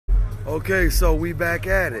Okay, so we back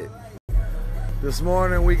at it. This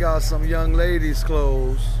morning we got some young ladies'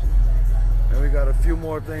 clothes, and we got a few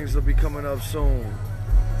more things that'll be coming up soon.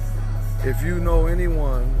 If you know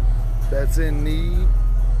anyone that's in need,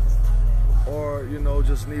 or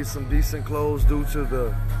just needs some decent clothes due to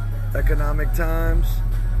the economic times,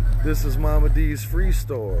 this is Mama D's Free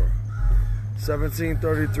Store,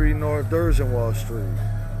 1733 North Dergenwall Street.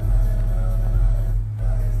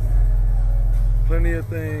 Plenty of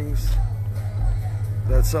things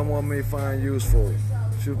that someone may find useful.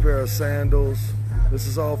 A few pair of sandals. This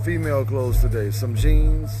is all female clothes today. Some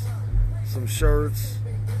jeans, some shirts,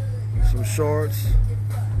 some shorts.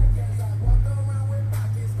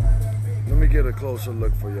 Let me get a closer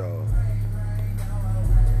look for y'all.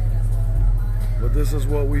 But this is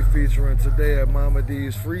what we featuring today at Mama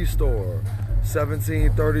D's Free Store,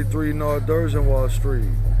 1733 North Dergenwall Street,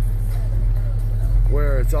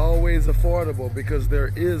 where it's always affordable because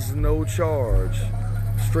there is no charge,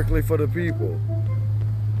 strictly for the people.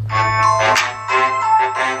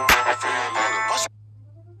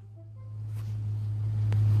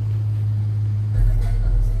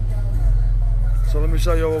 So let me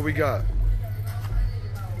show you what we got.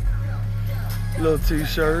 Little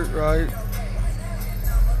t-shirt, right?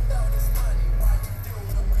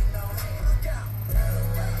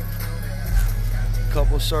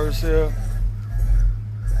 Couple shirts here.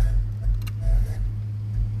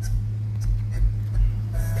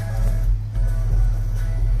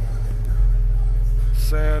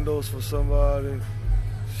 Sandals for somebody.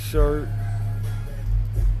 Shirt.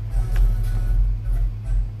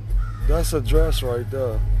 That's a dress right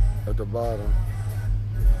there at the bottom.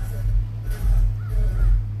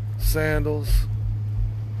 Sandals.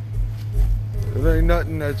 It ain't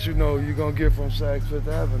nothing that you're gonna get from Saks Fifth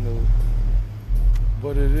Avenue,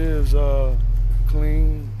 but it is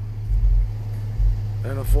clean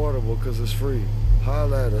and affordable because it's free.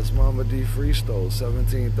 Holla at us, Mama D Free Store,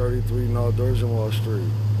 1733 North Dergenwall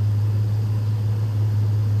Street.